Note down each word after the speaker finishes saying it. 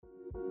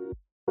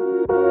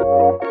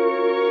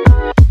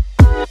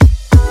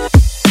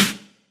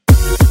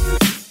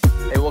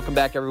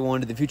back, everyone,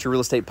 to the Future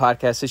Real Estate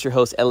Podcast. This is your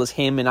host, Ellis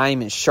Hammond. I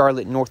am in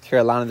Charlotte, North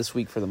Carolina this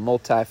week for the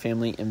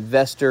Multifamily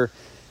Investor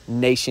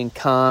Nation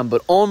Con.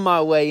 But on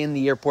my way in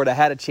the airport, I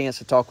had a chance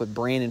to talk with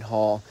Brandon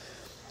Hall,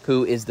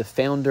 who is the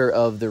founder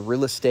of the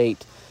Real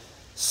Estate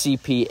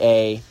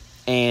CPA.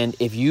 And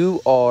if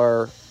you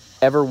are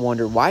ever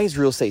wondered, why is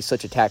real estate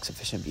such a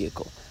tax-efficient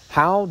vehicle?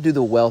 How do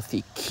the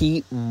wealthy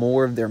keep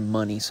more of their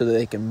money so that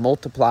they can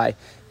multiply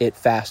it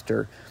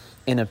faster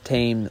and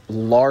obtain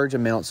large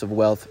amounts of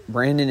wealth?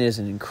 Brandon is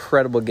an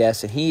incredible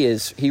guest, and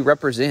he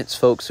represents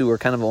folks who are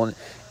kind of on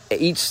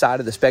each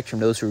side of the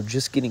spectrum, those who are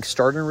just getting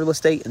started in real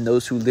estate and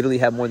those who literally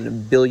have more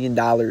than $1 billion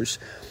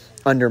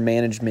under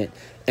management.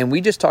 And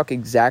we just talk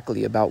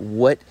exactly about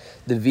what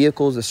the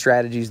vehicles, the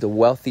strategies the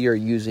wealthy are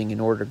using in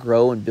order to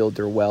grow and build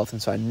their wealth.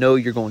 And so I know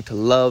you're going to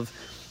love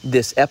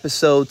this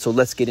episode, so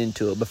let's get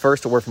into it. But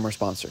first, a word from our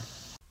sponsor.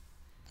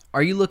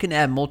 Are you looking to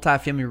add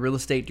multifamily real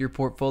estate to your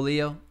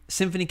portfolio?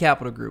 Symphony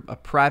Capital Group, a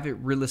private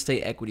real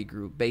estate equity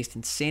group based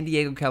in San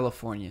Diego,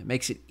 California,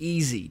 makes it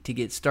easy to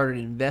get started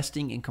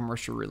investing in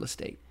commercial real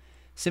estate.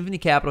 Symphony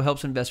Capital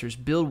helps investors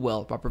build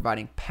wealth by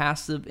providing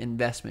passive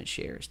investment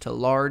shares to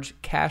large,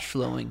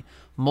 cash-flowing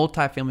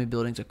multifamily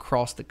buildings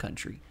across the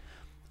country.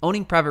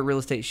 Owning private real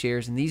estate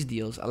shares in these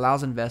deals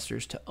allows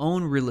investors to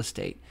own real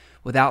estate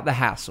without the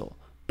hassle,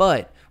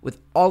 but with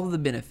all of the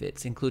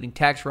benefits, including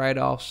tax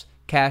write-offs,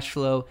 cash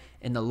flow,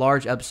 and the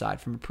large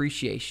upside from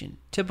appreciation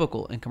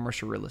typical in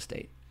commercial real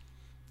estate.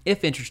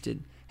 If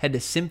interested, head to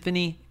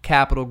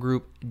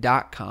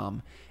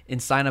symphonycapitalgroup.com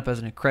and sign up as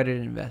an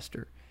accredited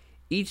investor.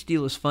 Each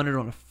deal is funded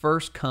on a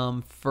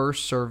first-come,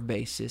 first-served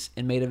basis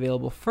and made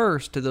available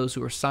first to those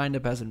who are signed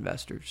up as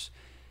investors.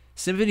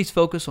 Symphony's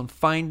focus on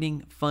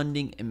finding,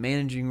 funding, and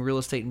managing real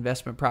estate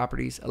investment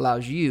properties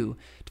allows you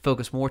to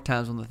focus more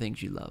times on the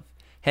things you love.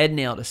 Head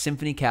now to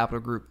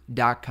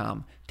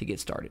symphonycapitalgroup.com to get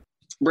started.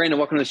 Brandon,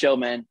 welcome to the show,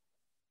 man.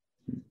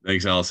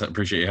 Thanks, Alice. I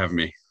appreciate you having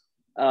me.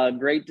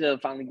 Great to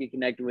finally get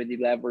connected with you.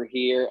 Glad we're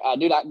here.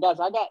 Dude, I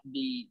got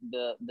the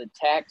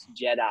tax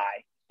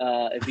Jedi.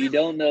 If you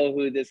don't know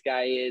who this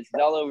guy is,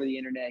 he's all over the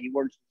internet. He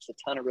works with a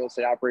ton of real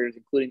estate operators,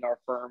 including our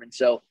firm. And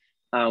so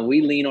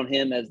we lean on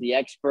him as the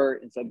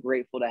expert. And so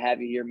grateful to have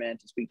you here, man,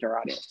 to speak to our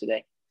audience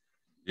today.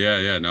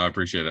 Yeah. No, I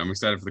appreciate it. I'm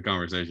excited for the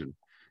conversation.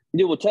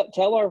 Dude, well,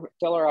 tell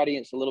our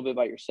audience a little bit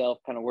about yourself,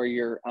 kind of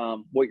where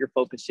what your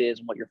focus is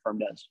and what your firm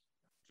does.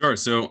 Sure.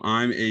 So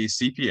I'm a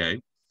CPA.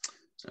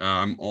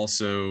 I'm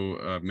also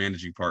a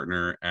managing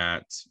partner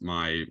at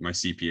my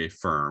CPA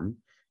firm.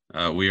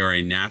 We are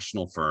a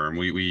national firm.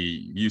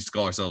 We used to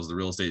call ourselves the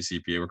Real Estate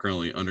CPA. We're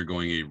currently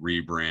undergoing a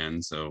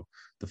rebrand. So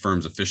the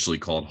firm's officially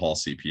called Hall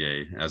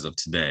CPA as of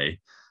today,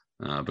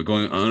 but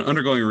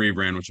undergoing a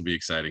rebrand, which will be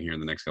exciting here in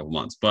the next couple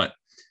months. But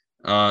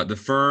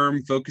the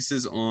firm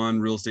focuses on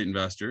real estate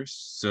investors.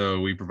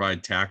 So we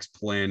provide tax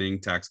planning,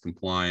 tax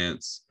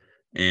compliance,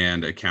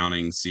 and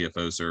accounting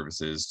CFO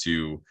services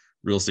to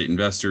real estate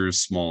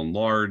investors, small and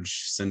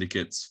large,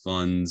 syndicates,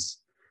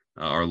 funds.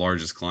 Our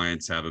largest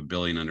clients have $1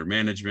 billion under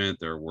management.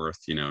 They're worth,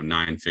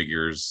 9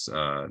 figures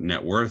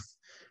net worth.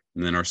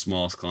 And then our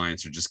smallest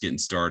clients are just getting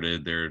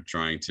started. They're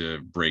trying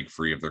to break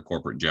free of their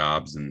corporate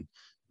jobs, and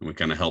we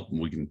kind of help them.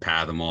 We can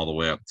pad them all the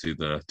way up to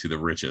the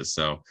riches.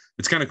 So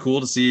it's kind of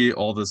cool to see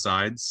all the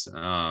sides,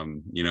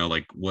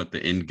 like what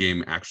the end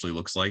game actually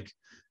looks like.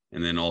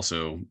 And then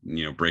also,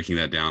 breaking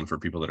that down for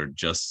people that are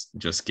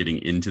just getting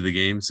into the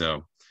game.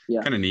 So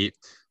kind of neat.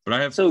 But I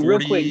have real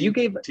quick, you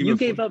gave up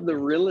the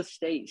real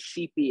estate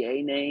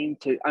CPA name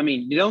to. I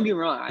mean, you don't get me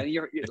wrong.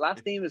 Your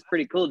last name is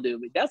pretty cool,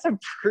 dude. But that's a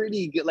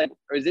pretty good.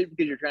 Or is it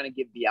because you're trying to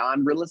get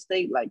beyond real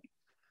estate?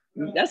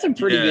 That's a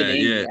pretty good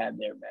name you have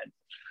there, man.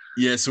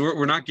 Yeah, so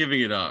we're not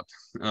giving it up.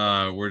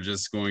 We're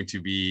just going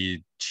to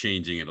be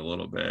changing it a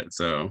little bit.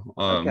 So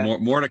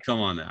more to come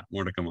on that.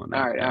 All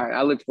right.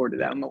 I look forward to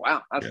that.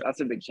 Wow, that's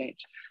a big change.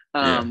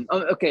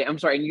 Okay, I'm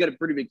sorry. And you got a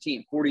pretty big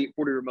team, 40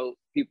 remote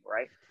people,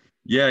 right?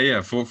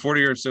 Yeah. For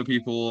 40 or so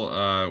people,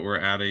 we're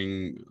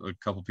adding a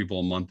couple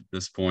people a month at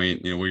this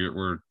point. I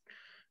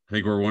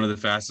think we're one of the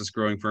fastest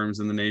growing firms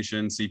in the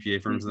nation,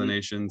 CPA firms in the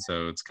nation.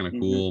 So it's kind of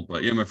cool.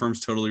 But my firm's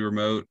totally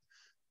remote.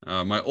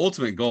 My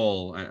ultimate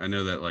goal, I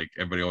know that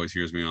everybody always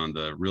hears me on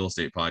the real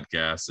estate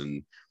podcast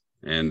and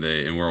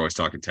we're always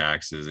talking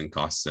taxes and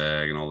cost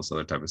seg and all this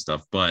other type of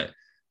stuff. But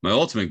my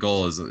ultimate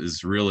goal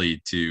is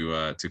really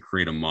to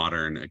create a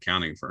modern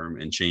accounting firm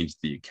and change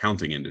the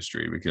accounting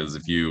industry. Because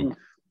if you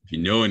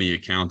know any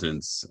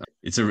accountants,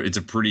 it's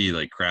a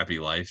pretty crappy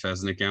life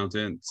as an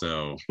accountant.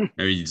 So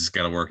maybe you just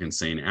got to work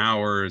insane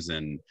hours,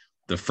 and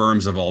the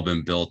firms have all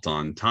been built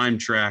on time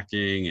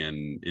tracking,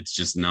 and it's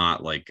just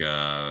not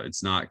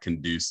it's not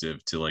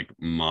conducive to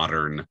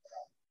modern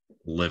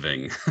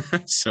living.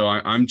 So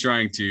I'm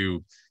trying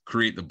to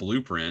create the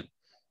blueprint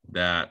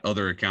that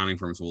other accounting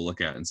firms will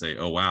look at and say,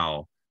 oh,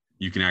 wow,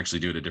 you can actually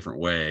do it a different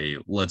way.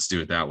 Let's do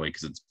it that way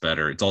because it's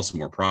better. It's also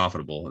more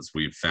profitable, as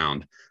we've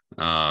found.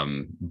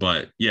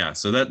 But yeah,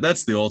 so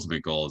that's the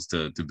ultimate goal, is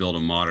to build a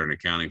modern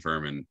accounting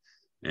firm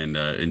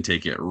and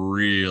take it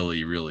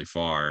really, really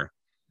far.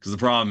 Because the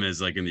problem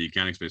is, in the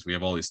accounting space, we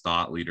have all these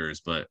thought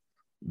leaders, but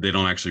they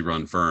don't actually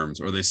run firms,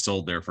 or they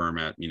sold their firm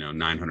at,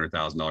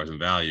 $900,000 in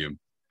value,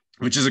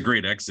 which is a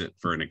great exit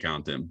for an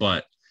accountant,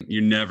 but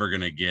you're never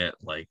going to get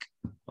like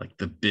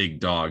the big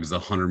dogs, the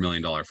 $100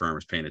 million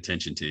firms paying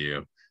attention to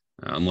you,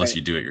 unless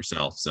you do it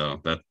yourself.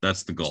 So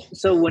that's the goal.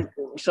 So when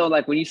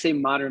you say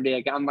modern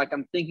day,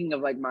 I'm thinking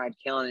of like my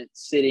accountant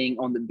sitting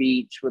on the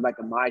beach with like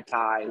a Mai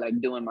Tai, like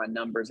doing my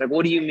numbers. Like,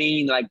 what do you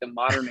mean, like the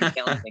modern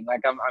accounting?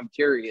 Like, I'm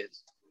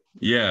curious.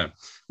 Yeah.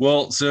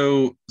 Well,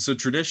 so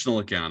traditional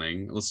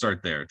accounting, let's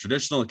start there.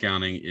 Traditional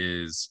accounting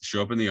is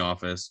show up in the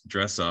office,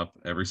 dress up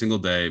every single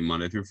day,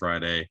 Monday through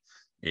Friday,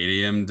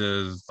 8 a.m.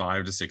 to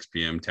 5 to 6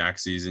 p.m.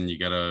 Tax season, you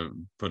got to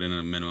put in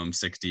a minimum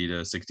 60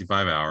 to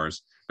 65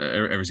 hours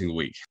every single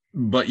week.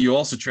 But you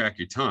also track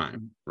your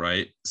time,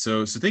 right?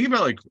 So think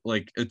about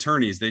like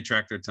attorneys, they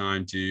track their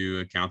time too.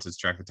 Accountants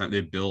track their time.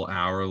 They bill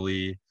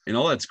hourly, and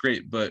all that's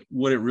great. But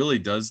what it really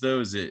does though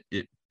is it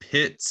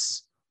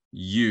pits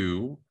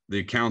you, the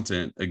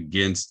accountant,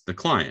 against the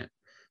client.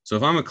 So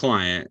if I'm a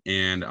client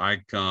and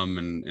I come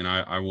and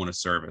I want a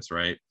service,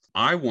 right?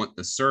 I want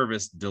the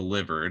service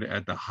delivered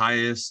at the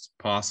highest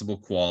possible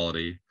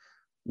quality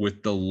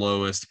with the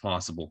lowest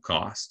possible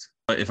cost.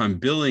 But if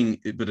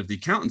the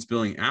accountant's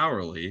billing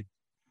hourly,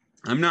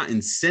 I'm not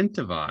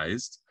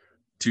incentivized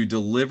to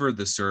deliver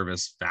the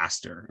service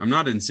faster. I'm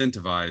not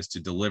incentivized to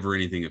deliver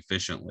anything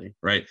efficiently,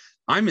 right?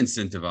 I'm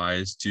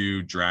incentivized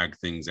to drag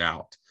things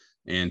out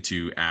and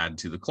to add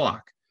to the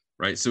clock,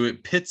 right? So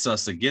it pits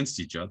us against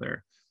each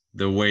other,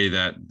 the way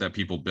that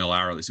people bill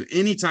hourly. So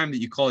anytime that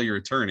you call your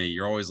attorney,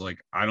 you're always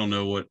like, I don't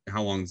know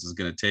how long this is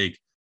going to take.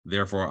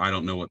 Therefore, I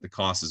don't know what the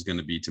cost is going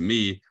to be to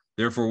me.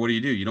 Therefore, what do?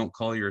 You don't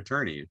call your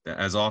attorney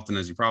as often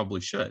as you probably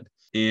should.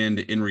 And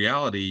in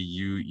reality,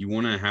 you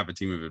want to have a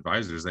team of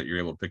advisors that you're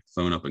able to pick the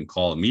phone up and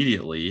call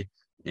immediately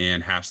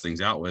and hash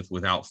things out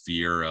without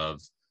fear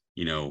of,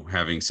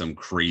 having some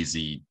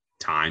crazy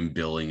time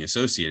billing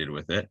associated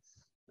with it.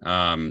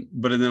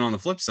 But then on the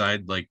flip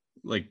side, like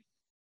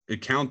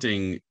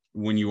accounting,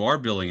 when you are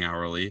billing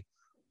hourly,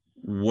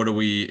 what do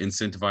we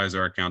incentivize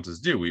our accountants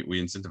to do?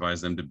 We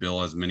incentivize them to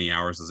bill as many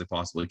hours as they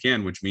possibly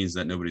can, which means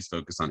that nobody's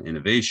focused on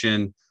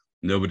innovation.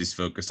 Nobody's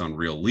focused on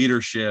real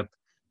leadership,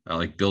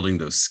 like building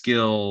those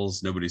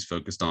skills. Nobody's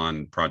focused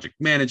on project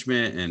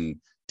management and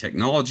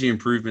technology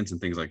improvements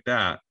and things like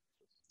that.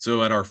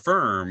 So at our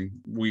firm,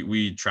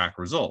 we track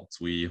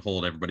results. We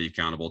hold everybody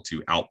accountable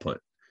to output,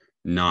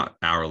 not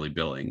hourly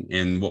billing.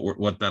 And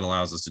what that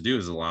allows us to do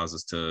is it allows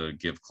us to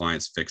give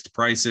clients fixed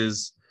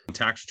prices,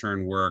 tax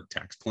return work,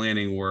 tax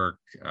planning work,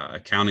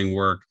 accounting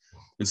work.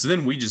 And so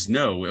then we just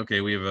know,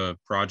 okay, we have a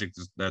project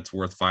that's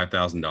worth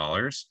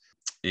 $5,000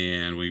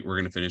 and we're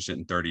going to finish it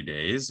in 30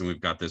 days. And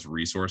we've got this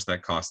resource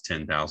that costs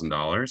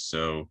 $10,000.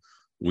 So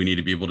we need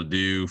to be able to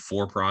do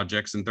 4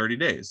 projects in 30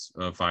 days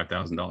of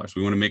 $5,000.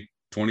 We want to make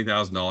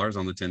 $20,000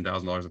 on the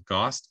 $10,000 of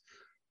cost.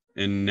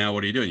 And now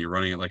what are you doing? You're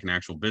running it like an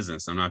actual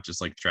business. I'm not just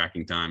like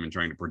tracking time and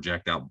trying to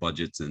project out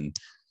budgets and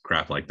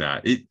crap like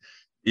that.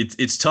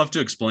 It's tough to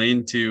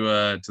explain to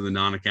the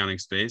non-accounting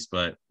space,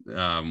 but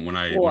when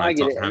I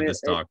get it. have this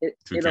talk to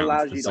it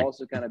allows you to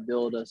also kind of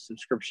build a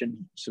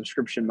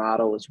subscription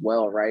model as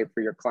well, right,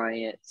 for your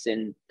clients.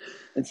 And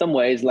in some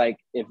ways, like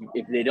if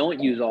they don't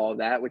use all of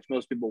that, which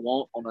most people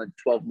won't on a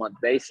 12-month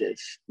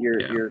basis,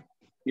 you're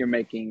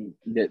making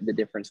the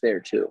difference there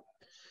too.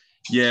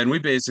 Yeah, and we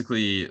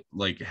basically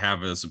like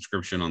have a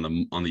subscription on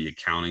the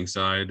accounting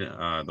side,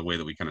 the way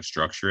that we kind of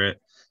structure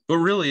it. But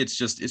really, it's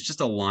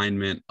just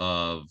alignment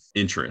of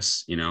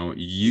interests.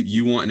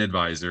 You want an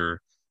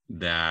advisor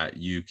that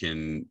you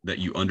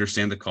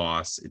understand the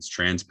costs. It's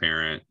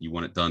transparent. You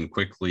want it done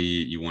quickly.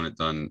 You want it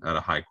done at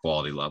a high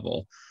quality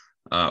level.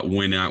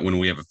 When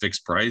we have a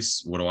fixed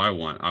price, what do I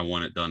want? I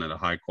want it done at a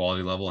high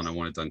quality level, and I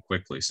want it done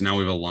quickly. So now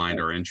we've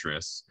aligned our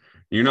interests.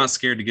 You're not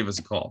scared to give us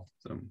a call.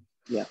 So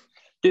yeah.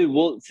 Dude,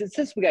 well,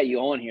 since we got you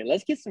on here,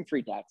 let's get some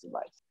free tax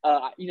advice.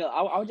 I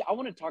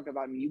want to talk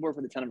about, you work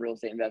with a ton of real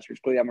estate investors.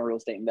 Clearly, I'm a real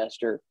estate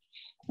investor.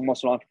 I'm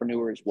also an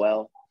entrepreneur as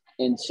well.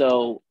 And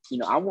so,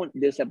 I want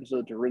this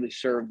episode to really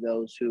serve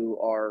those who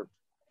are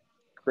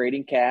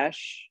creating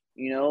cash,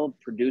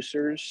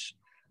 producers,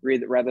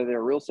 rather they're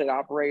a real estate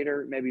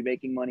operator, maybe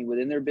making money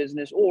within their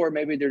business, or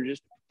maybe they're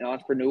just an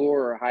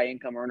entrepreneur or a high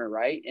income earner,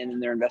 right? And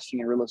then they're investing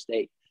in real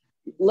estate.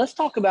 Let's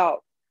back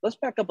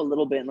up a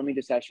little bit. And let me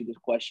just ask you this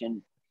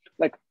question.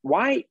 Like,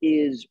 why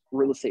is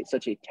real estate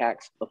such a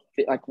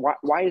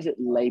why is it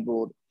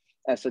labeled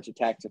as such a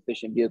tax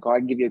efficient vehicle? I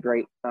can give you a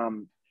great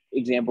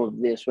example of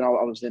this. When I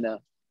was in a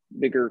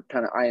bigger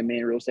kind of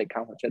IMA real estate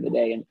conference the other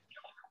day, and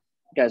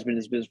the guy's been in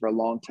this business for a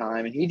long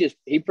time, and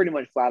he pretty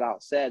much flat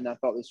out said, and I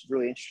thought this was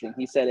really interesting.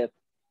 He said, if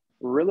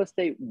real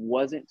estate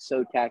wasn't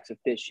so tax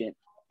efficient,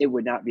 it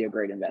would not be a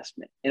great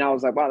investment. And I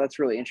was like, wow, that's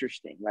really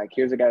interesting. Like,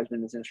 here's a guy who's been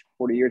in this industry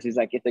for 40 years. He's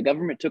like, if the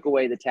government took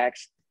away the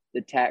tax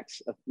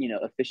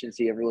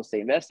efficiency of real estate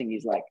investing,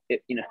 he's like,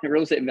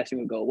 real estate investing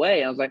would go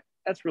away. And I was like,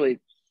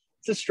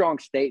 it's a strong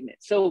statement.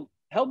 So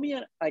help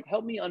me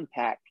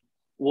unpack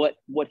what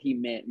he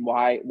meant and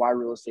why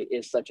real estate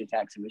is such a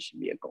tax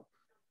efficient vehicle.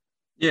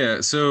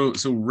 Yeah, so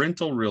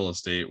rental real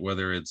estate,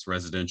 whether it's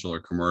residential or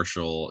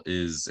commercial,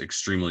 is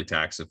extremely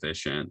tax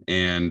efficient.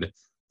 And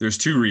there's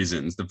two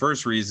reasons. The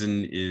first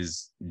reason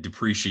is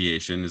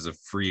depreciation is a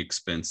free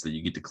expense that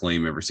you get to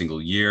claim every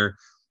single year.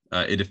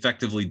 It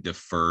effectively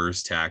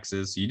defers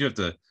taxes. So you do have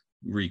to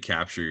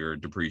recapture your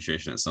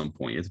depreciation at some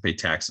point. You have to pay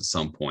tax at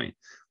some point.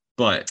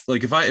 But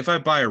like if I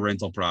buy a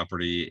rental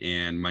property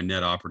and my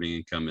net operating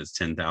income is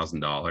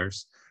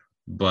 $10,000,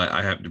 but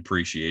I have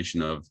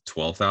depreciation of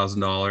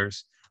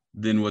 $12,000,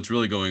 then what's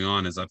really going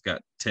on is I've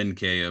got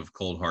 10K of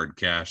cold hard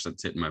cash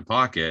that's hitting my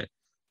pocket.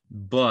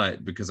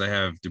 But because I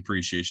have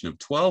depreciation of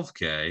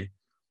 12K,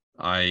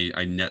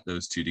 I net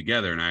those two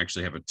together and I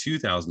actually have a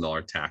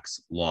 $2,000 tax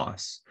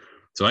loss.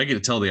 So I get to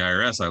tell the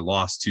IRS I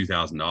lost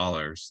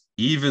 $2,000,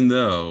 even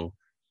though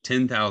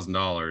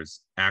 $10,000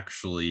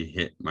 actually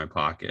hit my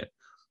pocket.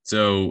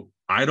 So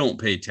I don't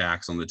pay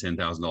tax on the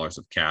 $10,000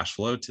 of cash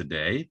flow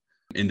today.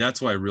 And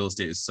that's why real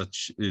estate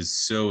is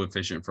so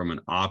efficient from an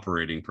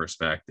operating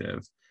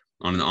perspective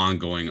on an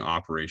ongoing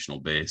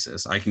operational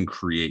basis. I can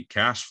create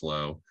cash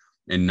flow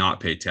and not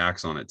pay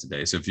tax on it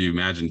today. So if you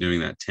imagine doing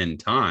that 10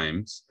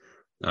 times,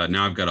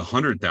 now I've got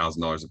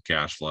 $100,000 of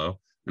cash flow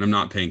and I'm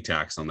not paying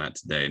tax on that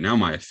today. Now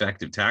my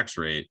effective tax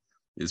rate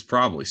is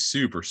probably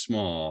super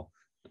small,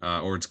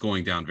 or it's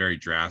going down very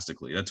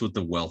drastically. That's what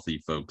the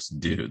wealthy folks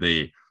do.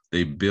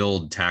 They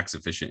build tax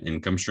efficient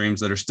income streams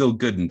that are still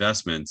good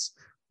investments,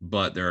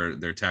 but they're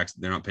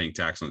not paying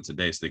tax on it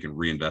today, so they can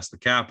reinvest the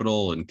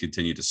capital and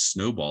continue to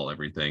snowball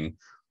everything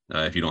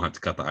if you don't have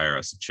to cut the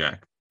IRS a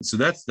check. So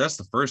that's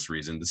the first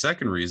reason. The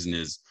second reason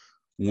is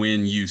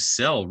when you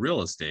sell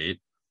real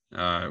estate,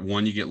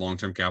 one, you get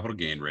long-term capital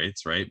gain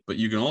rates, right? But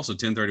you can also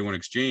 1031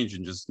 exchange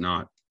and just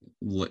not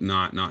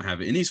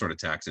have any sort of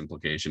tax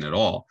implication at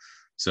all.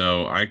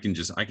 So I can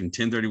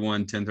 1031,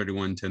 1031,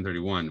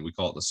 1031. We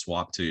call it the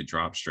swap to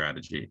drop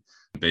strategy.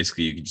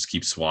 Basically, you can just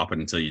keep swapping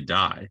until you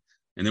die.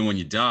 And then when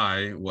you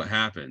die, what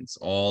happens?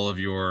 All of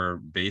your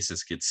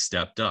basis gets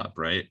stepped up,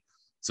 right?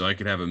 So I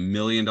could have $1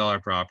 million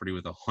property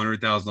with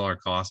 $100,000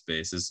 cost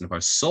basis. And if I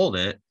sold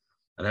it,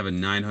 I'd have a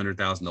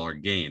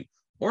 $900,000 gain.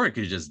 Or I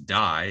could just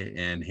die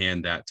and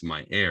hand that to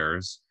my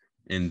heirs,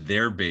 and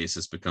their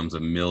basis becomes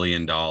 $1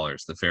 million,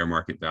 the fair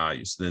market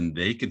value. So then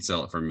they could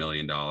sell it for $1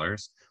 million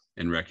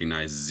and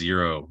recognize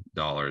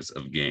 $0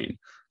 of gain.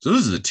 So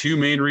those are the two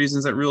main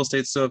reasons that real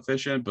estate's so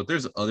efficient, but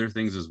there's other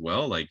things as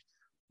well. Like,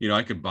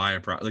 I could buy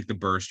like the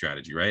BRRRR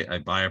strategy, right? I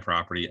buy a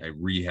property, I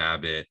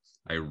rehab it,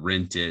 I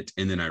rent it,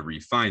 and then I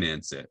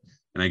refinance it.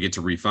 And I get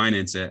to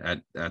refinance it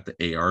at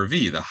the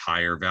ARV, the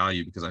higher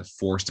value, because I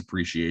forced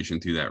appreciation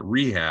through that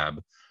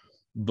rehab.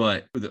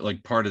 But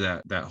like part of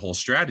that whole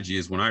strategy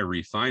is when I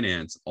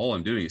refinance, all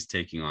I'm doing is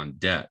taking on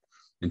debt.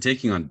 And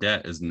taking on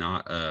debt is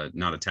not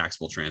a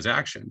taxable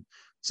transaction.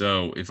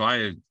 So if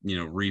I,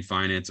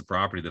 refinance a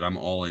property that I'm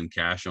all in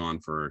cash on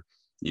for,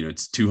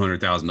 it's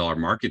 $200,000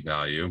 market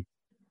value,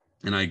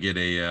 and I get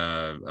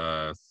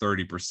a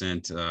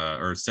 30%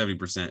 or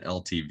 70%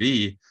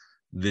 LTV,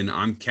 then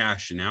I'm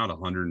cashing out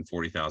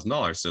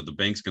 $140,000. So the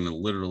bank's going to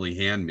literally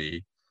hand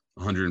me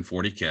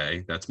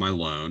 140K. That's my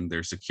loan.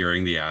 They're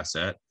securing the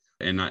asset,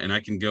 and I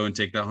can go and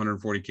take that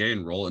 140K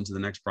and roll it into the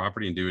next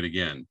property and do it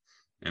again.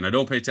 And I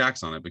don't pay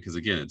tax on it because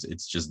again,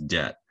 it's just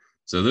debt.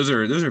 So those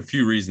are a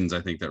few reasons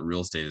I think that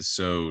real estate is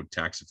so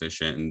tax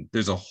efficient. And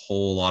there's a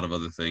whole lot of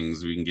other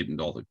things we can get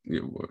into all the,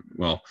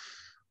 well,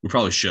 we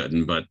probably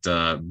shouldn't, but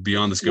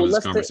beyond the scope of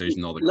this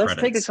conversation, all the let's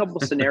credits. Take a couple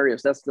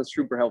scenarios. That's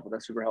super helpful.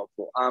 That's super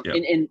helpful. Yep.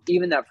 And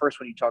even that first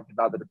one you talked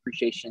about, the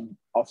depreciation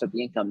offset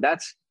the income,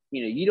 that's,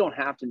 you don't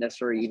have to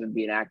necessarily even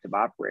be an active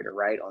operator,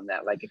 right? On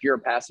that, like if you're a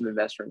passive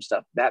investor and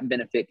stuff, that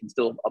benefit can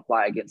still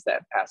apply against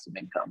that passive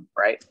income,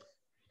 right?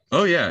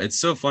 Oh yeah, it's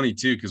so funny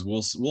too, because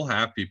we'll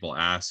have people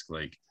ask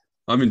like,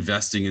 I'm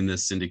investing in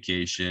this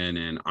syndication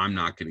and I'm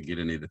not going to get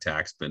any of the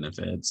tax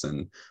benefits.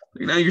 And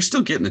you're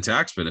still getting the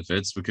tax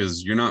benefits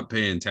because you're not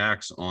paying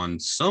tax on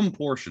some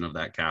portion of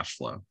that cash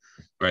flow,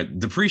 right?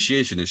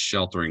 Depreciation is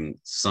sheltering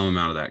some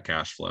amount of that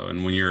cash flow.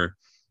 And when you're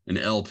an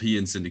LP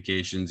in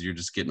syndications, you're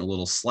just getting a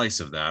little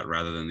slice of that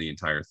rather than the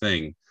entire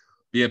thing.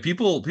 But yeah,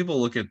 people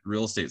look at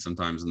real estate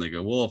sometimes and they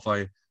go, well, if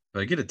I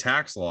get a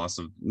tax loss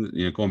of,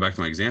 going back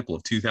to my example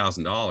of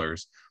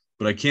 $2,000,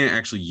 but I can't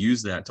actually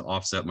use that to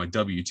offset my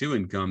W-2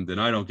 income, then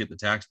I don't get the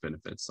tax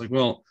benefits. Like,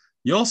 well,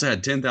 you also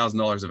had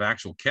 $10,000 of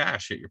actual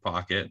cash hit your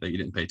pocket that you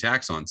didn't pay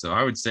tax on. So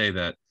I would say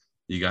that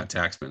you got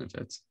tax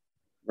benefits.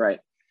 Right.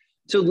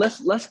 So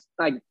let's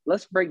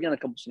break down a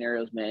couple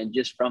scenarios, man,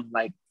 just from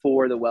like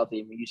for the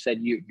wealthy. I mean, you said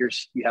you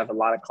have a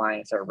lot of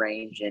clients that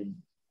range and,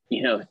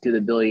 to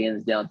the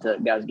billions down to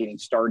guys getting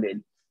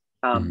started.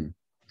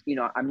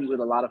 I meet with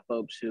a lot of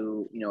folks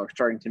who, are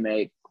starting to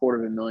make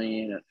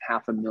 $250,000,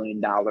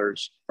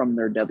 $500,000 from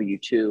their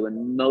W-2.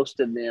 And most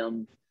of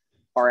them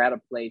are at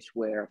a place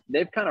where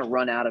they've kind of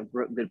run out of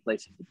good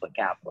places to put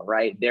capital,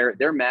 right?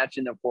 They're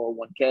matching their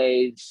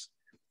 401ks,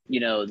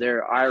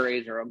 their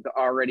IRAs are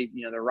already,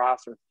 their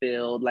Roths are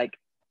filled.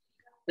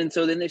 And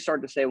so then they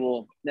start to say,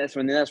 well, that's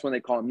when they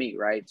call me,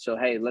 right? So,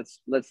 hey, let's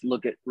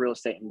look at real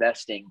estate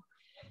investing.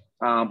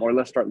 or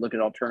let's start looking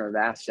at alternative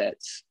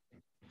assets.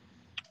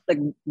 Like,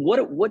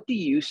 what do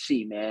you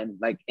see, man?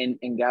 Like,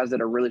 in guys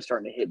that are really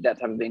starting to hit that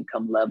type of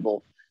income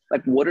level,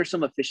 like, what are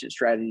some efficient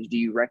strategies? Do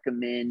you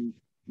recommend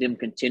them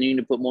continuing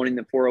to put money in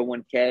the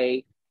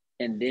 401k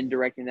and then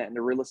directing that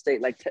into real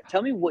estate? Like,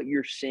 tell me what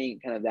you're seeing,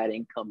 kind of that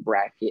income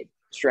bracket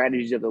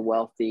strategies of the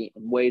wealthy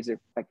and ways of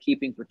like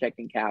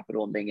protecting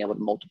capital and being able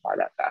to multiply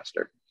that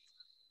faster.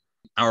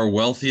 Our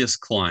wealthiest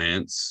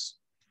clients,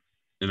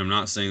 and I'm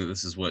not saying that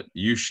this is what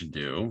you should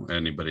do,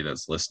 anybody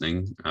that's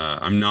listening.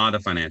 I'm not a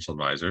financial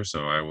advisor,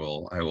 so I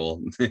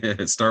will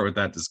start with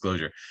that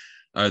disclosure,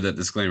 that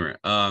disclaimer.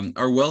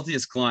 Our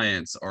wealthiest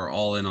clients are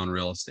all in on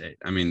real estate.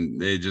 I mean,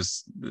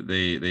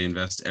 they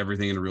invest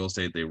everything into real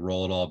estate. They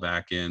roll it all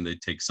back in. They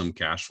take some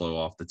cash flow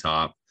off the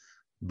top,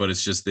 but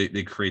it's just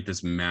they create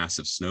this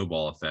massive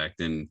snowball effect.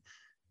 And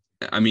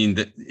I mean,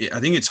 I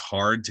think it's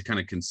hard to kind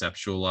of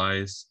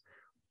conceptualize,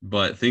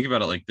 but think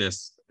about it like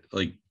this.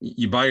 Like,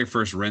 you buy your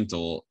first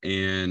rental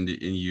and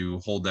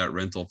you hold that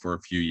rental for a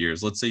few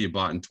years. Let's say you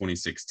bought in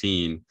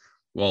 2016.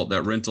 Well,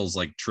 that rental's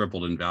like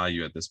tripled in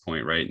value at this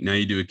point, right? Now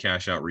you do a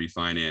cash out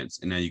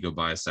refinance and now you go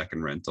buy a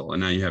second rental.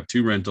 And now you have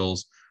two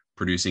rentals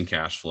producing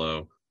cash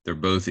flow. They're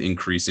both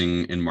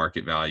increasing in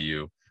market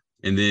value.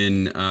 And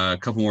then a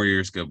couple more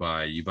years go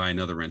by, you buy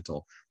another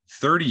rental.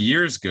 30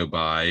 years go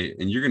by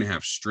and you're going to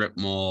have strip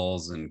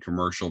malls and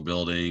commercial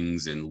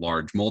buildings and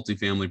large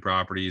multifamily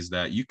properties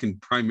that you can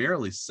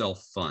primarily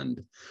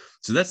self-fund.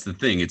 So that's the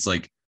thing. It's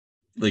like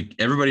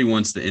everybody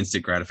wants the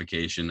instant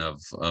gratification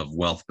of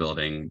wealth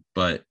building,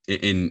 but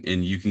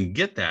and you can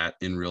get that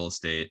in real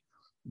estate.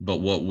 But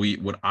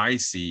what I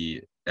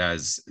see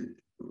as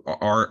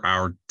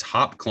our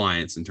top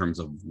clients in terms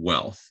of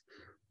wealth,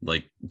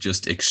 like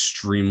just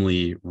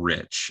extremely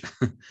rich,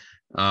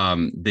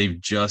 they've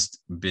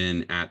just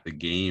been at the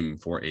game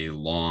for a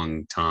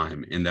long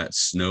time. And that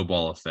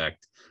snowball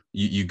effect,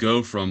 you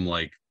go from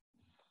like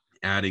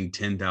adding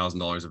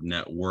 $10,000 of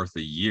net worth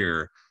a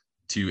year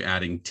to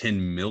adding $10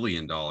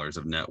 million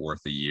of net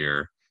worth a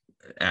year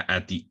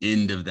at the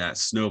end of that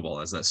snowball,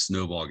 as that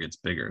snowball gets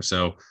bigger.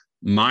 So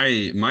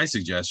my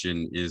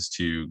suggestion is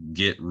to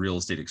get real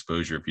estate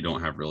exposure if you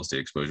don't have real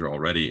estate exposure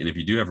already. And if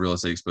you do have real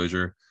estate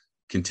exposure,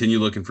 continue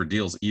looking for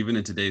deals. Even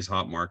in today's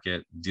hot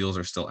market, deals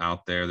are still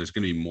out there. There's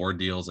going to be more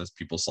deals as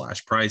people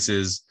slash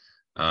prices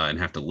and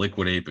have to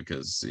liquidate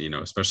because,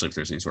 especially if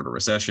there's any sort of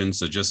recession.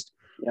 So just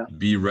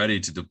be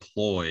ready to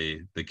deploy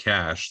the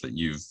cash that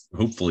you've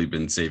hopefully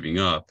been saving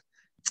up.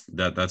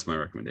 That's my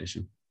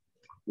recommendation.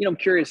 I'm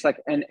curious,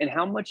 like, and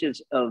how much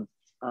is of,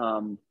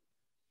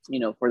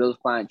 for those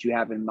clients you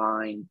have in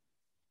mind,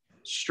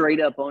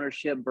 straight up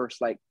ownership versus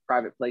like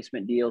private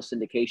placement deals,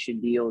 syndication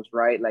deals,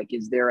 right? Like,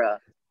 is there a,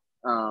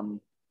 I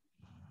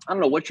don't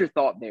know, what's your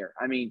thought there?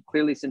 I mean,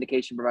 clearly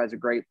syndication provides a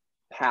great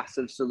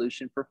passive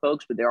solution for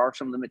folks, but there are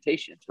some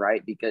limitations,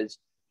 right? Because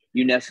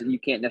you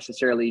can't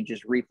necessarily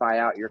just refi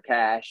out your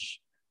cash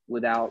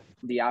without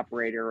the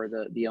operator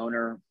or the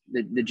owner,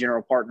 the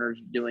general partners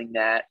doing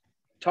that.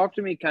 Talk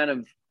to me kind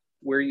of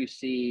where you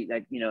see,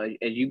 like,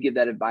 as you give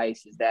that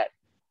advice, is that,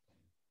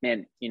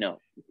 man,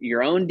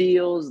 your own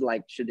deals,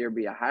 like, should there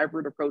be a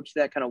hybrid approach to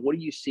that? Kind of, what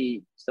do you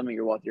see some of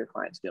your wealthier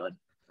clients doing?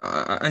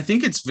 I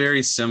think it's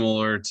very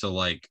similar to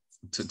like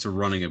to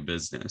running a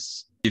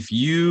business. If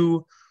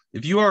you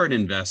are an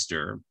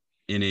investor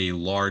in a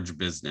large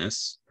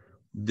business,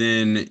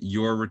 then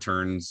your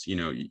returns, you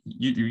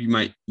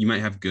might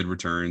have good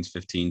returns,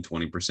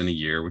 15-20% a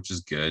year, which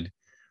is good.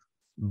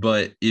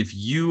 But if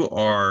you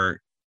are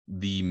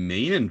the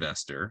main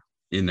investor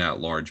in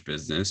that large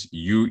business,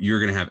 you're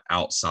going to have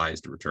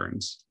outsized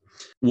returns.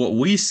 What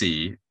we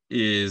see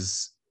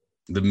is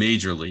the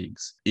major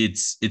leagues.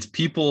 It's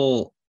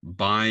people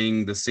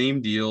buying the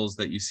same deals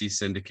that you see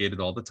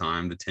syndicated all the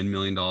time, the $10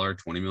 million,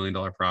 $20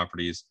 million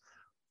properties,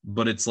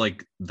 but it's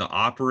like the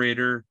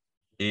operator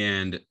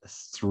and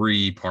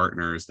 3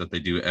 partners that they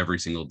do every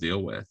single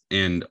deal with.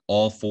 And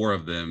all 4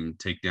 of them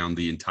take down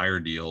the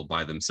entire deal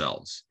by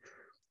themselves.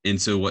 And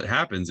so what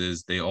happens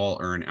is they all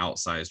earn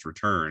outsized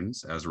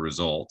returns as a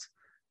result,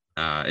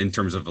 in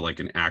terms of like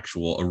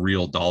a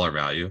real dollar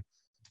value.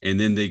 And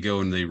then they go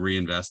and they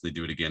reinvest, they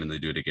do it again, and they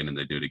do it again, and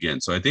they do it again.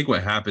 So I think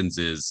what happens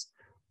is,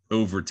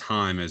 over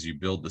time, as you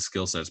build the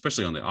skill set,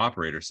 especially on the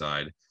operator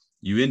side,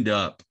 you end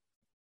up,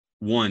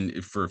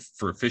 one, for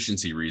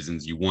efficiency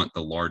reasons, you want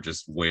the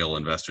largest whale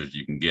investors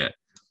you can get.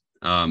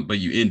 But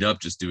you end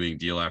up just doing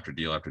deal after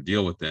deal after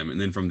deal with them.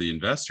 And then from the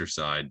investor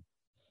side,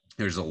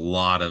 there's a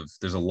lot of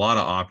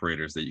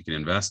operators that you can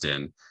invest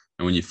in.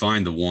 And when you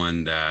find the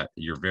one that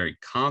you're very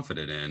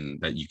confident in,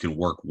 that you can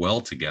work well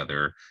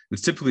together,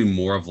 it's typically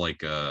more of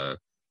like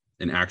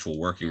an actual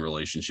working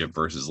relationship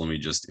versus let me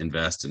just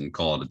invest and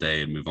call it a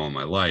day and move on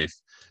my life.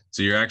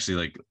 So you're actually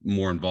like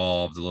more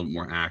involved, a little bit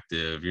more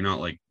active. You're not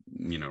like,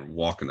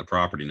 walking the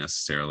property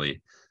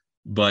necessarily,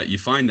 but you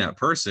find that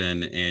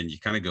person and you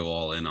kind of go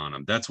all in on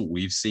them. That's what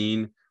we've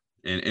seen.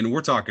 And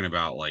we're talking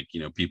about like,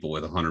 people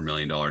with $100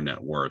 million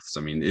net worths.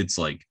 I mean, it's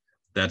like,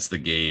 that's the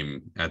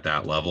game at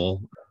that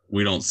level.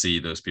 we don't see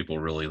those people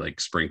really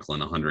like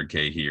sprinkling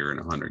 100K here and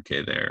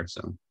 100K there.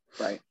 So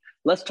Right.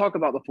 Let's talk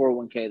about the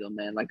 401k though,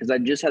 man. Like, because I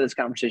just had this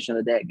conversation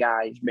with that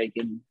guy. He's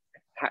making,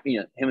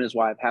 him and his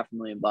wife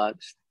 $500,000.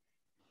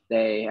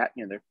 They,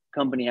 their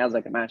company has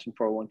like a matching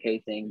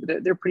 401k thing,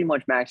 but they're pretty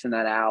much maxing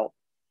that out.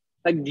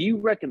 Like, do you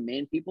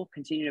recommend people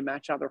continue to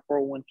match out their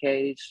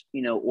 401ks?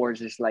 Or is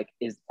this like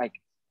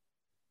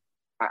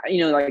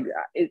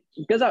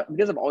because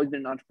I've always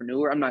been an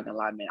entrepreneur. I'm not gonna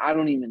lie, man. I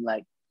don't even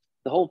like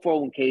the whole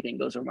 401k thing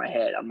goes over my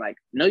head. I'm like,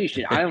 no, you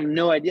should. I have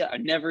no idea. I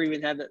never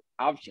even had that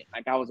option.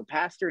 Like, I was a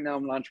pastor, now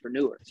I'm an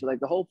entrepreneur. So like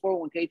the whole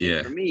 401k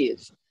thing for me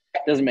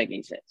doesn't make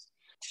any sense.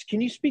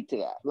 Can you speak to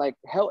that? Like,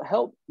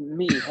 help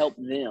me help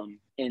them,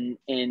 and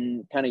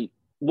kind of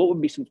what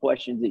would be some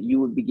questions that you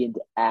would begin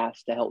to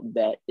ask to help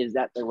vet? Is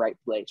that the right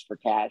place for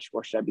cash,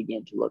 or should I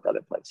begin to look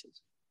other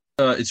places?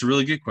 It's a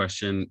really good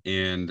question,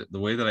 and the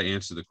way that I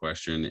answer the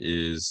question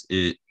is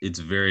it's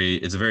a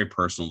very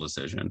personal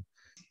decision.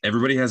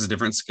 Everybody has a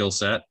different skill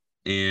set,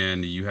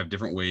 and you have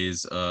different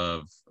ways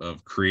of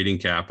creating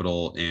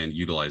capital and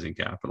utilizing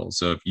capital.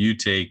 So if you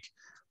take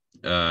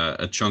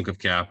a chunk of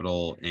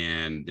capital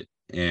and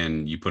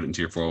you put it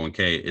into your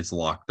 401k, it's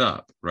locked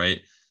up, right?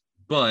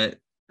 But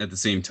at the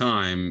same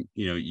time,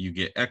 you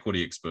get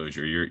equity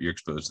exposure. You're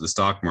exposed to the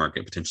stock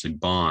market, potentially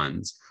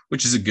bonds,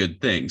 which is a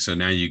good thing. So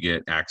now you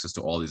get access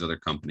to all these other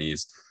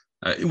companies,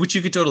 which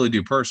you could totally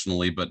do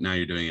personally, but now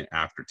you're doing it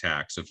after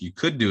tax. So if you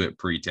could do it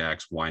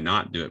pre-tax, why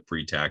not do it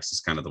pre-tax?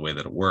 Is kind of the way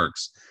that it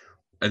works.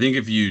 I think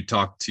if you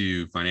talk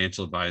to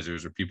financial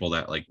advisors or people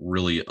that like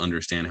really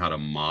understand how to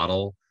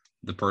model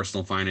the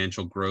personal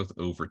financial growth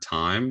over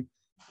time,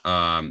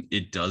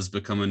 it does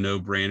become a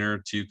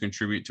no-brainer to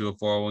contribute to a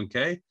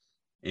 401k.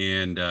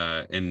 And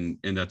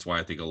that's why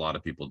I think a lot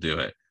of people do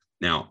it.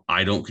 Now,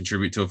 I don't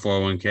contribute to a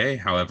 401k.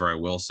 However, I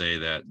will say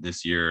that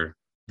this year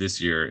I've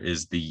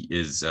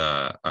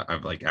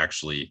like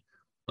actually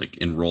like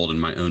enrolled in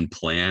my own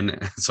plan.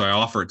 So I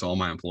offer it to all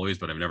my employees,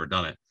 but I've never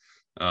done it.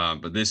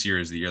 But this year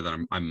is the year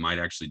that I might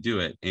actually do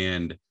it.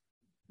 And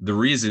the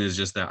reason is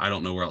just that I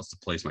don't know where else to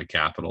place my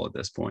capital at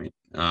this point.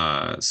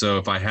 So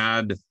if I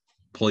had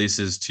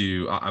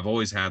I've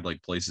always had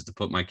like places to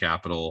put my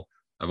capital.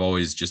 I've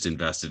always just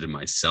invested in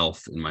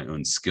myself, in my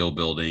own skill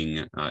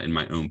building, in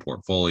my own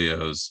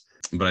portfolios.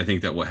 But I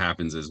think that what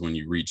happens is when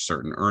you reach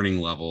certain earning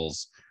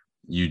levels,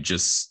 you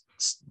just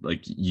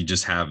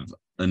have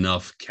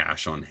enough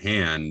cash on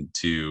hand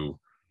to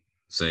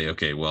say,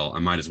 okay, well, I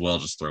might as well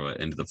just throw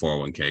it into the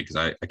 401k because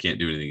I can't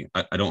do anything.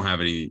 I don't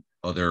have any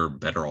other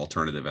better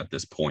alternative at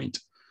this point.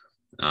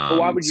 But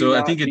why would you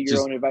not, to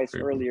your own advice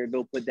earlier,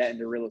 go put that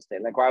into real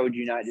estate? Like, why would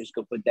you not just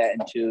go put that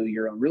into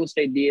your own real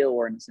estate deal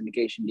or in a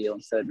syndication deal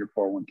instead of your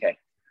 401k?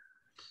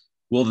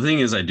 Well, the thing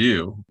is, I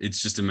do.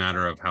 It's just a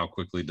matter of how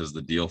quickly does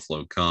the deal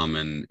flow come,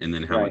 and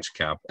then how much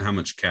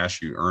cash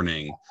you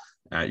earning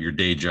at your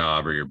day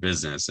job or your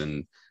business.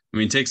 And I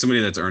mean, take somebody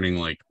that's earning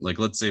like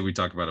let's say we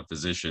talk about a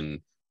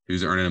physician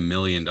who's earning $1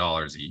 million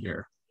a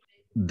year.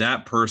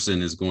 That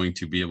person is going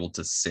to be able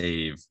to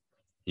save,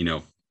 I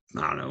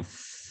don't know,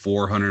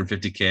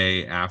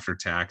 450K after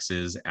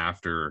taxes,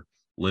 after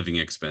living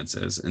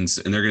expenses. And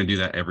they're going to do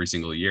that every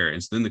single year.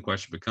 And so then the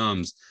question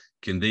becomes,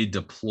 can they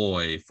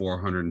deploy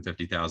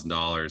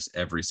 $450,000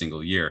 every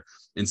single year?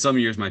 And some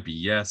years might be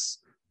yes.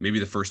 Maybe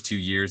the first 2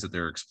 years that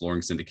they're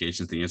exploring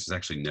syndications, the answer is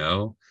actually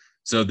no.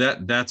 So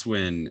that's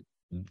when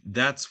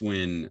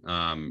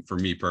for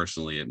me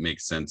personally, it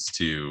makes sense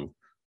to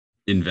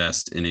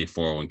invest in a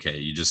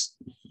 401k.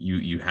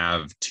 You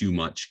have too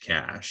much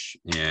cash,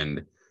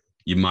 and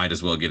you might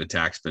as well get a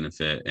tax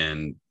benefit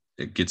and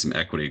get some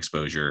equity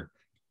exposure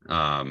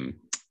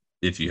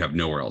if you have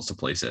nowhere else to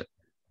place it.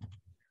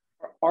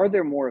 Are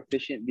there more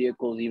efficient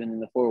vehicles even in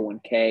the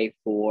 401k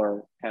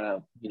for kind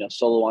of,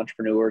 solo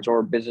entrepreneurs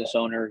or business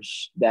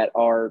owners that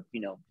are,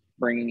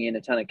 bringing in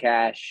a ton of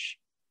cash?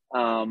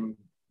 Are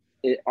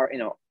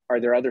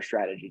there other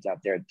strategies out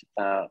there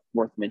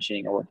worth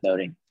mentioning or worth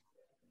noting?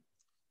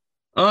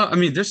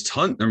 There's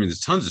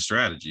tons of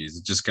strategies.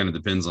 It just kind of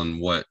depends on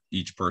what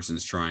each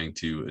person's trying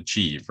to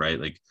achieve, right?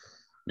 Like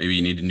maybe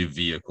you need a new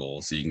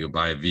vehicle, so you can go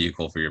buy a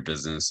vehicle for your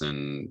business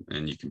and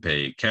you can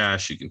pay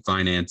cash, you can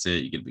finance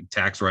it, you get a big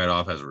tax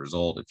write-off as a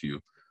result if you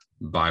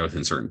buy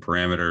within certain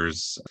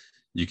parameters.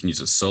 You can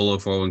use a solo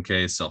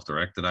 401k,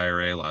 self-directed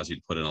IRA allows you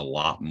to put in a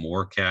lot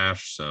more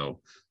cash.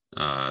 So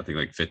I think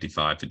like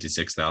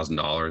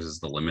 $56,000 is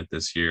the limit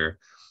this year.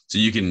 So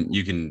you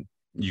can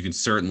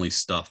certainly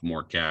stuff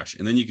more cash,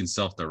 and then you can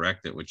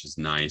self-direct it, which is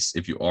nice.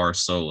 If you are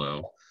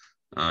solo,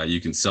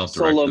 you can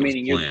self-direct solo, those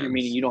meaning plans. You're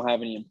meaning you don't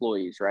have any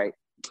employees, right?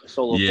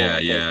 Solo. Yeah.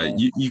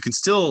 You can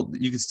still,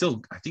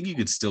 I think you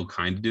could still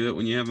kind of do it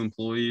when you have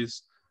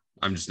employees.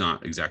 I'm just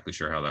not exactly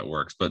sure how that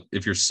works. But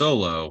if you're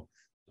solo,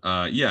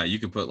 you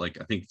can put like,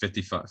 I think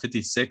 55,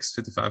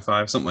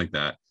 something like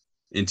that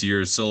into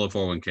your solo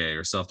 401k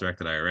or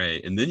self-directed IRA.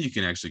 And then you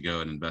can actually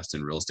go and invest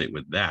in real estate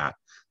with that.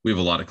 We have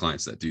a lot of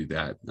clients that do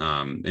that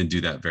and do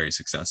that very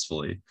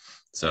successfully.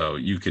 So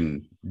you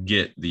can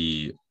get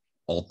the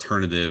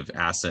alternative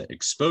asset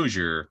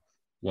exposure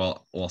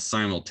while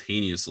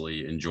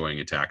simultaneously enjoying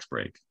a tax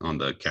break on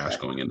the cash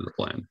going into the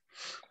plan.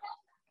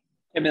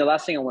 I mean, the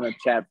last thing I want to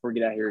chat before we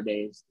get out here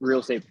today is real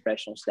estate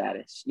professional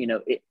status.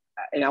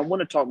 And I want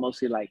to talk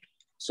mostly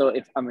so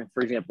if,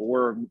 for example,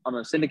 I'm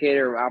a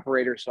syndicator or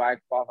operator, so I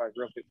qualify as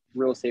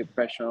real estate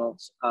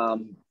professionals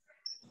when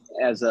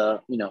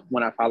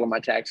I file my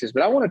taxes.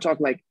 But I want to talk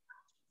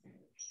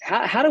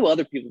how do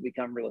other people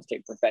become real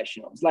estate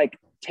professionals? Like,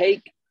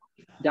 take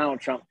Donald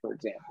Trump, for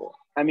example.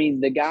 I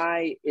mean, the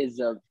guy is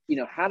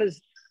how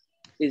does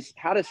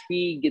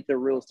he get the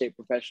real estate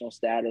professional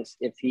status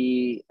if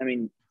he,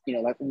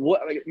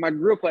 my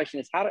real question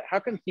is how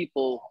can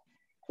people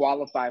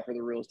qualify for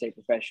the real estate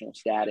professional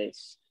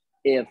status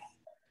if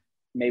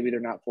maybe they're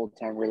not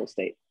full-time real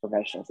estate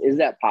professionals? Is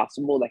that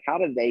possible? Like, how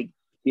do they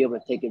be able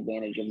to take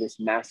advantage of this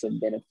massive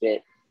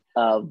benefit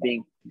of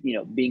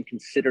being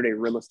considered a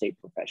real estate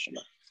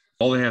professional?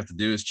 All they have to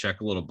do is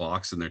check a little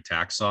box in their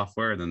tax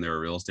software, and then they're a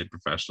real estate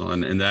professional.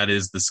 And that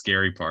is the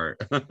scary part.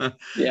 That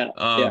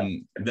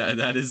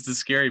is the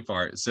scary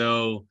part.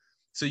 So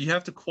you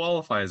have to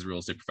qualify as a real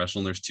estate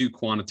professional. And there's 2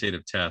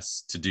 quantitative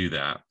tests to do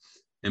that.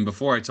 And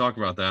before I talk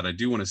about that, I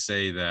do want to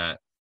say that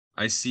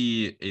I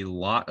see a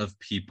lot of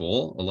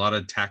people, a lot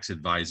of tax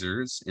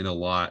advisors, and a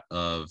lot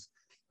of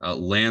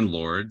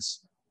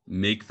landlords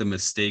make the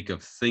mistake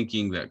of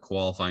thinking that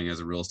qualifying as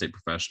a real estate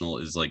professional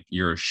is like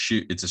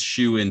it's a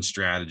shoe-in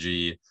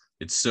strategy.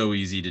 It's so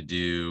easy to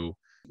do.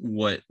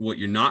 What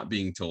you're not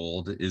being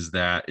told is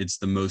that it's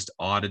the most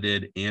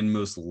audited and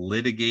most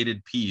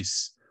litigated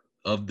piece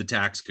of the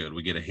tax code.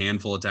 We get a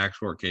handful of tax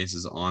court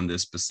cases on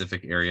this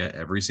specific area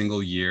every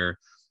single year,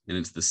 and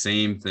it's the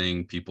same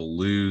thing people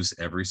lose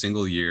every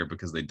single year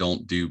because they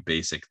don't do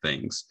basic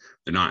things.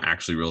 They're not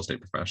actually real estate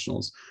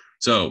professionals.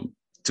 So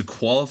to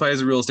qualify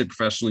as a real estate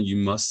professional, you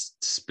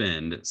must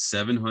spend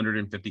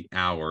 750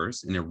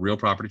 hours in a real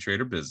property trade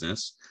or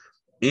business,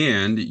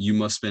 and you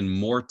must spend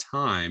more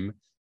time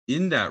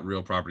in that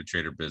real property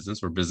trade or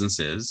business or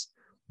businesses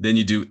than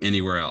you do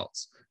anywhere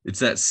else. It's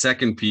that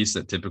second piece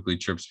that typically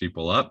trips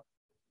people up: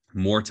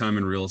 more time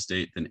in real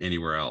estate than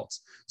anywhere else.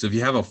 So if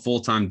you have a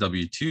full-time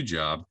W-2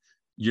 job,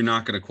 you're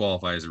not going to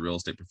qualify as a real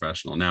estate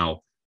professional.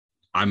 Now,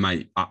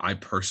 I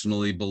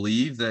personally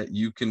believe that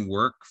you can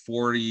work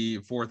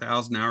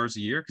 44,000 hours a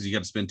year because you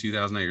got to spend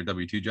 2,000 at your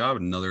W-2 job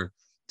and another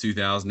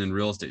 2,000 in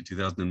real estate,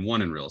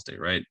 2001 in real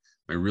estate, right?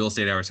 My real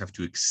estate hours have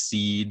to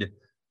exceed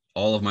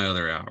all of my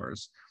other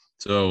hours.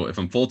 So if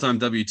I'm full-time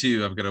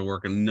W-2, I've got to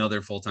work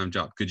another full-time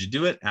job. Could you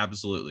do it?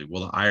 Absolutely.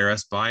 Will the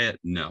IRS buy it?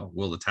 No.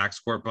 Will the tax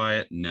court buy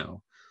it?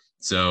 No.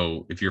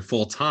 So if you're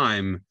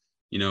full-time,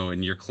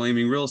 and you're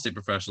claiming real estate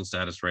professional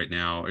status right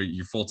now, or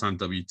you're full-time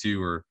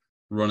W-2 or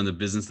running the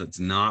business that's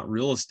not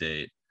real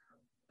estate,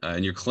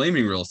 and you're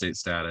claiming real estate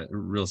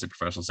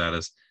professional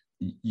status,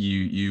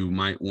 you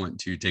might want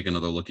to take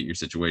another look at your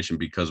situation,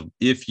 because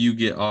if you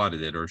get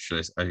audited, or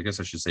I guess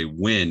I should say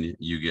when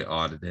you get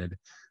audited,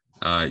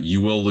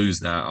 you will lose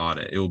that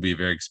audit. It will be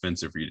very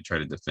expensive for you to try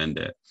to defend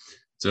it.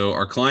 So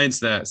our clients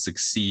that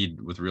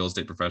succeed with real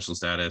estate professional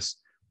status,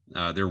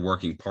 they're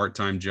working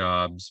part-time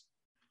jobs.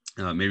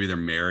 Maybe they're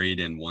married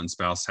and one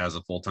spouse has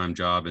a full-time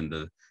job and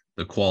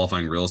the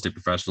qualifying real estate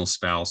professional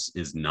spouse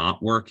is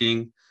not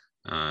working.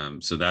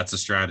 So that's a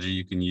strategy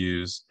you can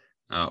use.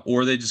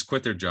 Or they just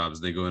quit their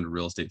jobs. They go into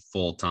real estate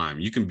full-time.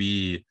 You can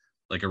be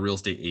like a real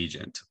estate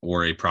agent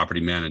or a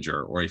property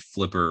manager or a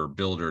flipper,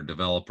 builder,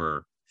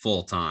 developer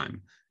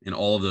full-time. And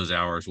all of those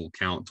hours will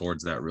count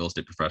towards that real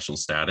estate professional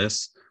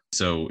status.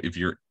 So if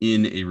you're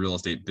in a real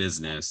estate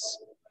business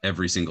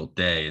every single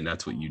day and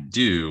that's what you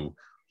do,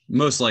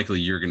 most likely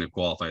you're going to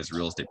qualify as a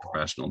real estate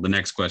professional. The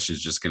next question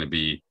is just going to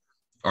be,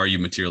 are you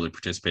materially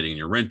participating in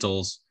your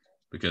rentals?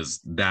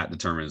 Because that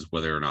determines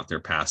whether or not they're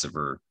passive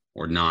or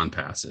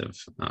non-passive.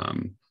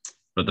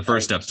 But the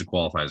first step is to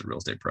qualify as a real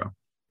estate pro.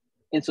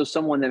 And so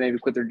someone that maybe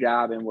quit their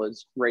job and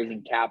was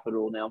raising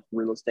capital now for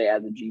real estate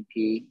as a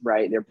GP,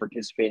 right? They're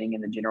participating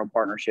in the general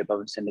partnership of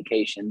a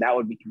syndication. That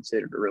would be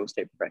considered a real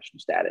estate professional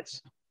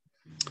status.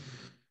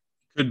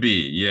 Could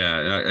be.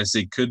 Yeah. I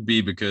say could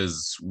be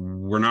because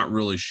we're not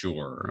really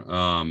sure.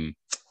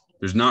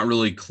 There's not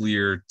really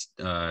clear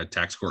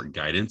tax court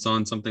guidance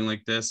on something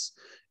like this.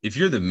 If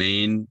you're the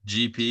main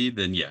GP,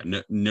 then yeah,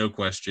 no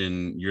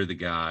question, you're the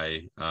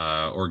guy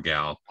or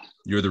gal.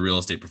 You're the real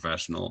estate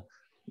professional.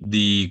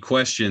 The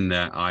question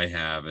that I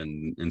have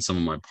and some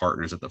of my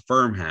partners at the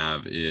firm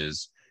have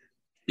is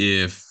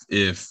if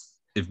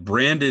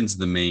Brandon's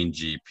the main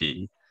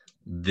GP,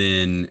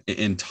 then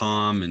and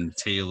Tom and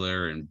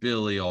Taylor and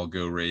Billy all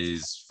go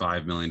raise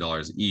 $5 million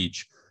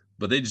each,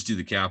 but they just do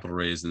the capital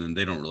raise and then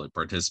they don't really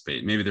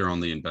participate. Maybe they're on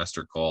the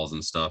investor calls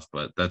and stuff,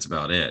 but that's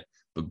about it.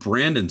 But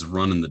Brandon's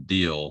running the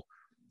deal.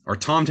 Are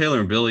Tom, Taylor,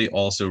 and Billy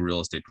also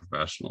real estate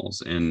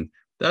professionals? And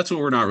that's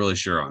what we're not really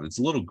sure on. It's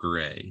a little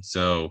gray.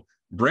 So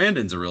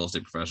Brandon's a real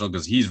estate professional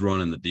because he's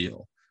running the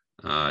deal.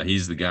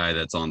 He's the guy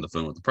that's on the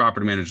phone with the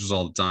property managers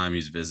all the time.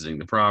 He's visiting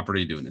the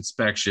property, doing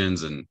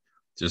inspections, and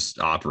just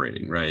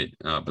operating, right?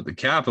 But the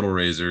capital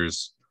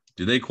raisers,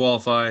 do they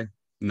qualify?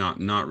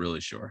 Not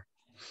really sure.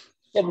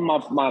 Yeah,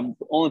 but my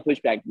only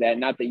pushback to that,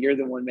 not that you're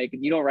the one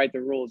making, you don't write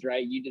the rules,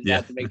 right? You just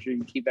have to make sure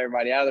you keep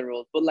everybody out of the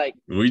rules. But like,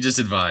 we just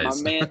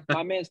advise.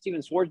 My man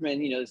Steven Schwarzman,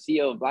 the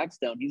CEO of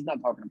Blackstone, he's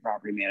not talking to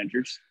property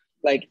managers.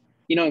 Like,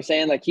 you know what I'm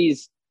saying? Like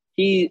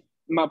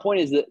my point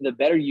is that the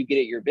better you get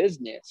at your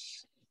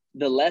business,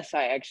 the less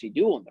I actually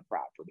do on the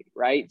property,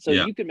 right? So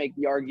you can make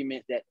the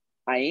argument that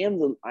I am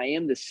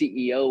the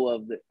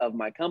CEO of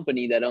my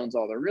company that owns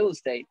all the real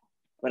estate,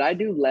 but I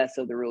do less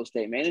of the real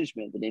estate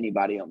management than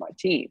anybody on my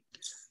team.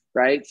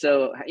 Right.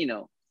 So,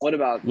 what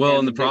about,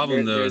 and the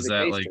problem though is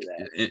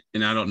that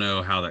and I don't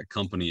know how that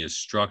company is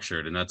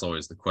structured. And that's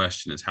always the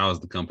question, is how is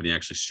the company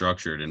actually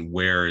structured and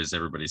where is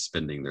everybody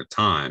spending their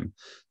time?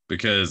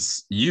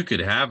 Because you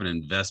could have an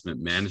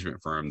investment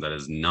management firm that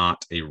is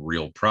not a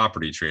real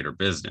property trader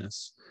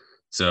business.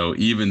 So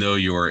even though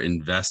you're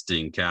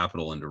investing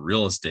capital into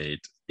real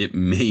estate, it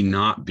may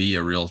not be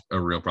a real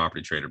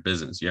property trader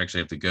business. You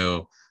actually have to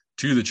go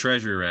to the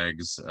treasury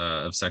regs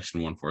of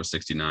section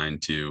 1469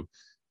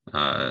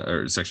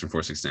 or section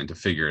 469 to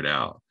figure it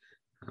out.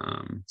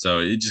 So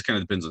it just kind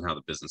of depends on how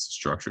the business is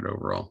structured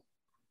overall.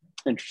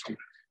 Interesting.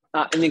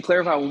 And then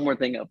clarify one more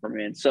thing up for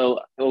me. So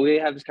we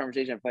have this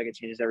conversation. I feel like it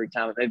changes every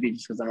time. Maybe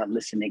just because I'm not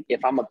listening.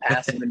 If I'm a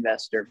passive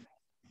investor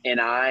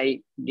and I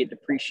get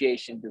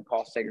depreciation through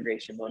cost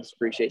segregation, bonus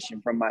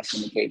depreciation from my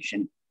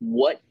syndication,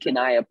 what can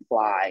I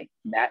apply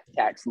that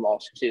tax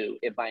loss to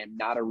if I am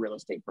not a real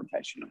estate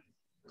professional?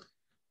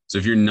 So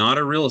if you're not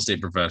a real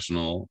estate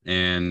professional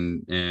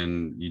and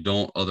you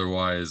don't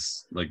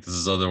otherwise, like, this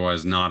is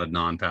otherwise not a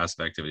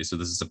non-passive activity. So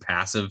this is a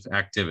passive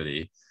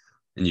activity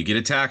and you get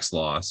a tax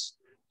loss,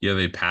 you have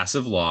a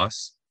passive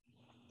loss.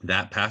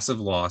 That passive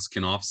loss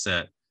can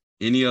offset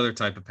any other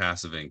type of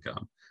passive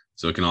income.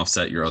 So it can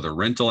offset your other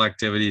rental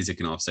activities. It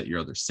can offset your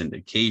other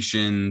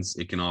syndications.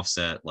 It can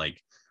offset,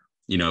 like,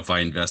 if I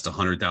invest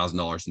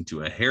 $100,000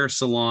 into a hair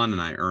salon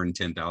and I earn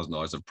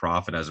 $10,000 of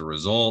profit as a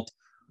result,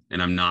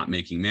 and I'm not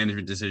making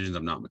management decisions,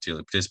 I'm not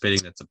materially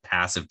participating, that's a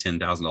passive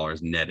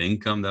 $10,000 net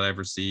income that I've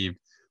received.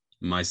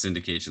 My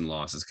syndication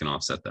losses can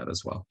offset that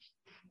as well.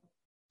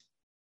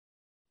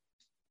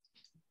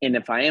 And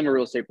if I am a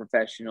real estate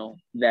professional,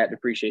 that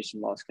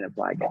depreciation loss can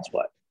apply against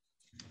what?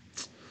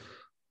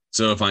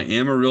 So if I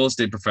am a real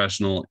estate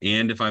professional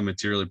and if I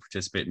materially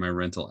participate in my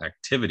rental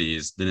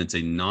activities, then it's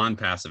a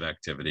non-passive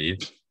activity,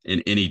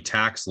 and any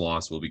tax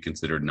loss will be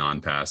considered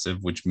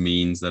non-passive, which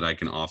means that I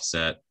can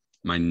offset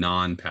my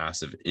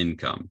non-passive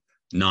income.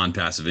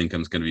 Non-passive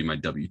income is going to be my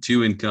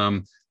W-2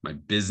 income, my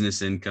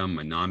business income,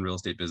 my non-real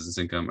estate business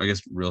income, I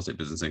guess real estate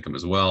business income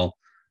as well,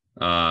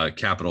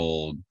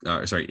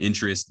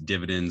 interest,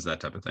 dividends, that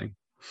type of thing.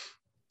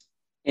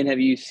 And have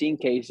you seen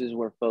cases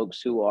where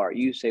folks who are,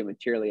 you say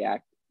materially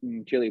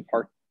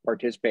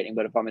participating,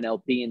 but if I'm an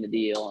LP in the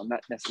deal, I'm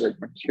not necessarily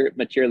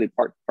materially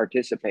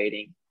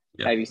participating.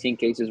 Yeah. Have you seen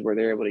cases where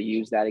they're able to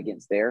use that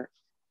against their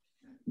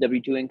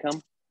W-2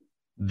 income?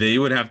 They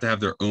would have to have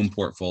their own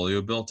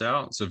portfolio built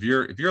out. So if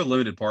you're a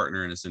limited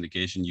partner in a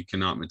syndication, you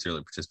cannot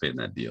materially participate in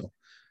that deal.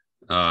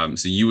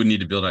 So you would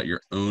need to build out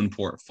your own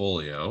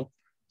portfolio.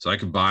 So I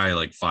could buy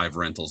like 5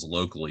 rentals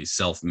locally,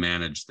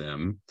 self-manage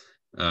them,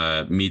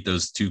 meet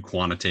those 2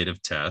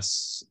 quantitative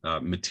tests,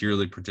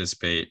 materially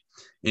participate,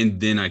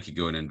 and then I could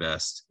go and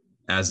invest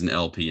as an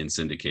LP in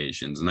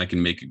syndications. And I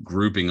can make a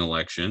grouping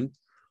election,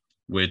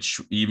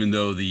 which, even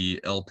though the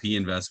LP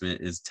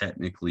investment is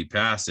technically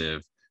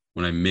passive,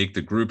 when I make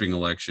the grouping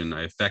election,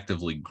 I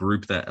effectively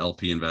group that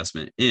LP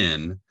investment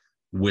in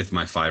with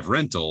my 5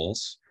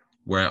 rentals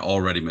where I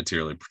already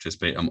materially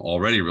participate. I'm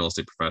already a real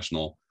estate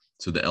professional.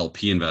 So the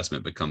LP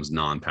investment becomes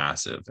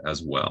non-passive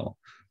as well.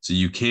 So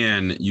you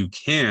can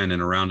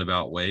in a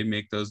roundabout way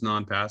make those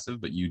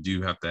non-passive, but you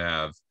do have to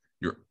have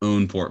your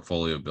own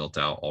portfolio built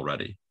out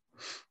already.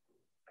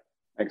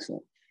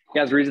 Excellent.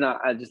 Guys, the reason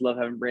I just love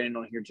having Brandon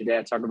on here today,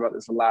 I talk about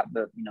this a lot,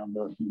 the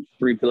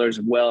 3 pillars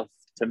of wealth.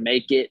 To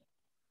make it,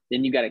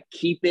 then you got to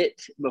keep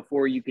it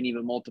before you can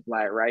even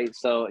multiply it, right?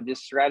 So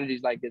just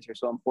strategies like this are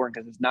so important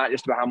because it's not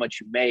just about how much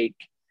you make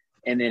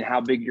and then how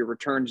big your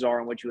returns are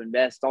and what you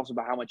invest. It's also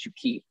about how much you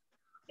keep.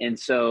 And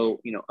so,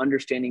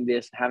 understanding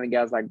this, having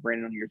guys like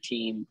Brandon on your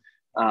team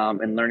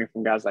and learning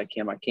from guys like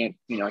him, I can't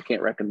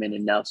recommend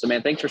enough. So,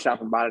 man, thanks for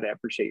stopping by today. I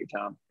appreciate your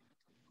time.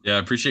 Yeah, I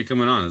appreciate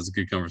coming on. It's a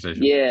good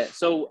conversation. Yeah.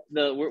 So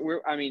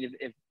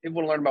if people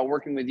want to learn about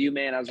working with you,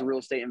 man, as a real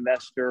estate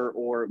investor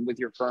or with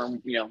your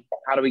firm,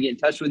 how do we get in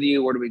touch with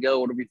you? Where do we go?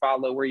 Where do we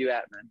follow? Where are you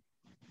at, man?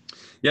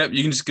 Yeah,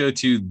 you can just go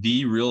to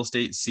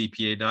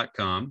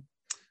therealestatecpa.com.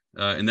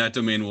 And that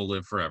domain will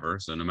live forever.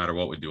 So no matter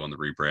what we do on the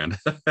rebrand,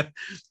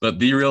 but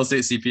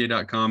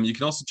therealestatecpa.com. You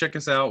can also check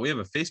us out. We have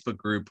a Facebook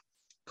group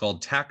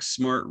called Tax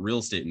Smart Real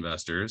Estate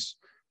Investors.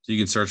 So you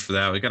can search for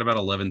that. We got about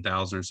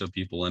 11,000 or so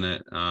people in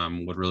it.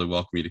 Would really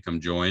welcome you to come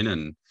join.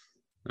 And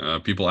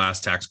people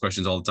ask tax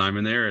questions all the time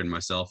in there, and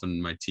myself and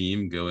my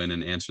team go in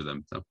and answer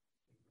them. So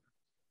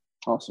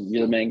awesome.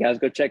 You're the man, guys.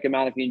 Go check him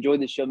out. If you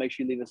enjoyed the show, make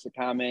sure you leave us a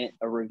comment,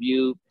 a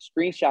review,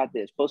 screenshot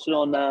this, post it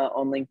on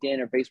LinkedIn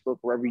or Facebook,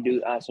 wherever you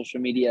do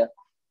social media.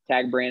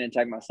 Tag Brandon,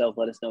 tag myself.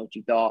 Let us know what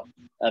you thought.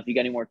 If you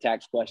got any more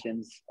tax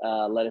questions,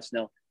 let us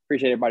know.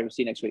 Appreciate everybody. We'll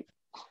see you next week.